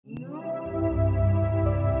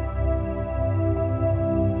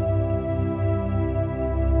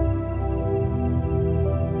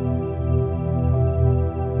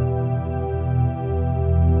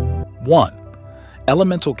1.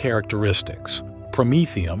 Elemental characteristics.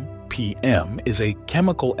 Promethium, PM, is a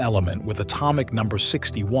chemical element with atomic number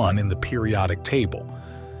 61 in the periodic table.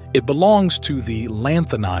 It belongs to the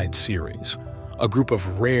lanthanide series, a group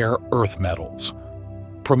of rare earth metals.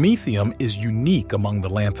 Promethium is unique among the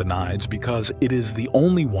lanthanides because it is the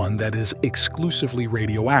only one that is exclusively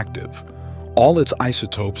radioactive. All its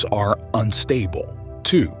isotopes are unstable.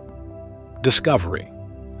 2. Discovery.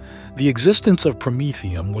 The existence of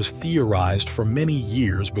promethium was theorized for many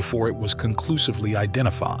years before it was conclusively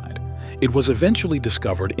identified. It was eventually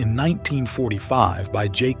discovered in 1945 by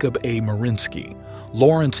Jacob A. Marinsky,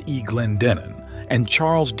 Lawrence E. Glendenin, and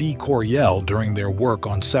Charles D. Coriell during their work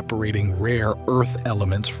on separating rare earth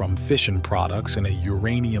elements from fission products in a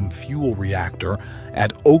uranium fuel reactor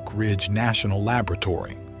at Oak Ridge National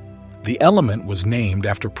Laboratory. The element was named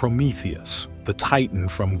after Prometheus, the Titan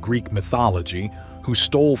from Greek mythology, who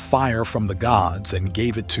stole fire from the gods and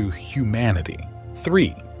gave it to humanity.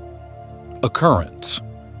 3. Occurrence.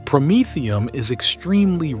 Promethium is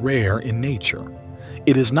extremely rare in nature.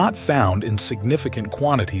 It is not found in significant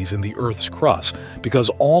quantities in the Earth's crust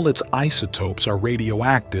because all its isotopes are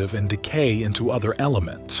radioactive and decay into other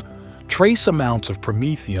elements. Trace amounts of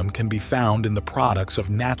promethium can be found in the products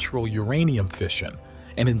of natural uranium fission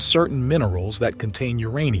and in certain minerals that contain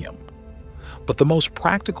uranium. But the most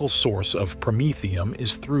practical source of promethium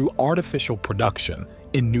is through artificial production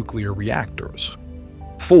in nuclear reactors.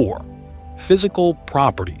 4. Physical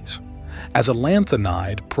properties. As a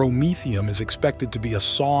lanthanide, promethium is expected to be a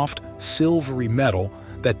soft, silvery metal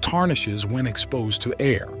that tarnishes when exposed to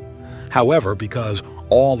air. However, because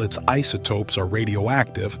all its isotopes are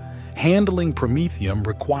radioactive, handling promethium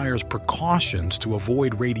requires precautions to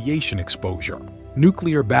avoid radiation exposure.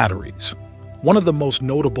 Nuclear batteries. One of the most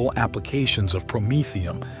notable applications of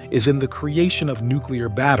promethium is in the creation of nuclear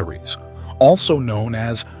batteries, also known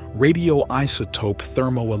as radioisotope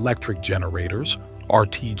thermoelectric generators,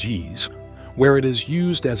 RTGs, where it is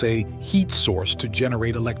used as a heat source to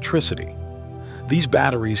generate electricity. These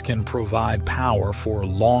batteries can provide power for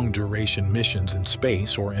long-duration missions in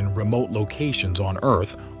space or in remote locations on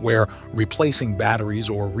Earth where replacing batteries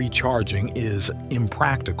or recharging is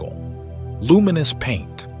impractical. Luminous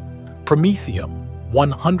paint.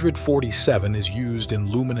 Promethium-147 is used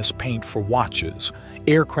in luminous paint for watches,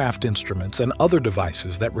 aircraft instruments, and other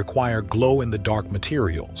devices that require glow-in-the-dark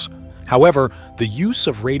materials. However, the use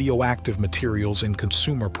of radioactive materials in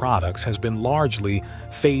consumer products has been largely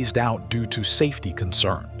phased out due to safety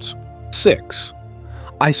concerns. 6.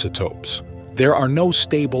 Isotopes. There are no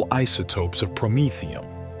stable isotopes of promethium.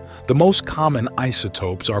 The most common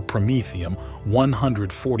isotopes are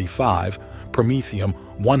promethium-145,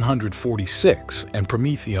 promethium-146, and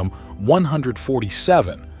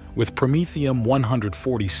promethium-147, with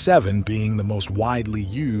promethium-147 being the most widely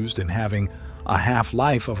used and having a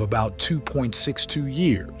half-life of about 2.62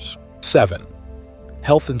 years. 7.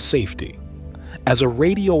 Health and safety. As a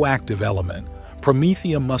radioactive element,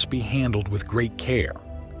 promethium must be handled with great care.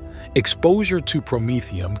 Exposure to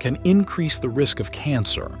promethium can increase the risk of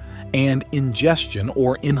cancer, and ingestion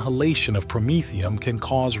or inhalation of promethium can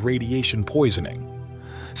cause radiation poisoning.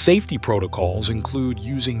 Safety protocols include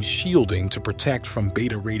using shielding to protect from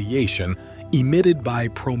beta radiation emitted by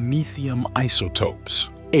promethium isotopes.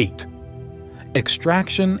 8.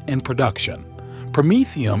 Extraction and production.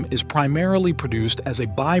 Promethium is primarily produced as a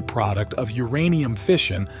byproduct of uranium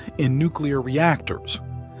fission in nuclear reactors.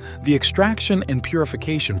 The extraction and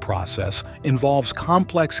purification process involves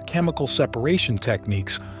complex chemical separation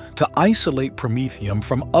techniques to isolate promethium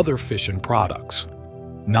from other fission products.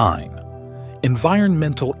 9.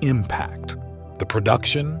 Environmental impact. The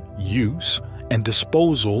production, use, and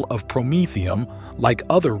disposal of promethium, like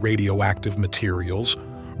other radioactive materials,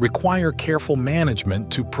 require careful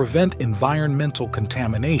management to prevent environmental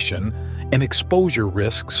contamination and exposure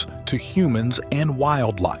risks to humans and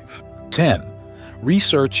wildlife. 10.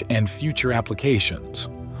 Research and future applications.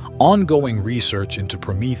 Ongoing research into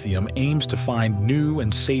promethium aims to find new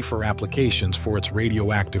and safer applications for its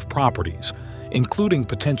radioactive properties, including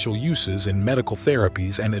potential uses in medical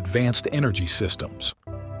therapies and advanced energy systems.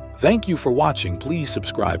 Thank you for watching. Please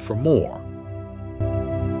subscribe for more.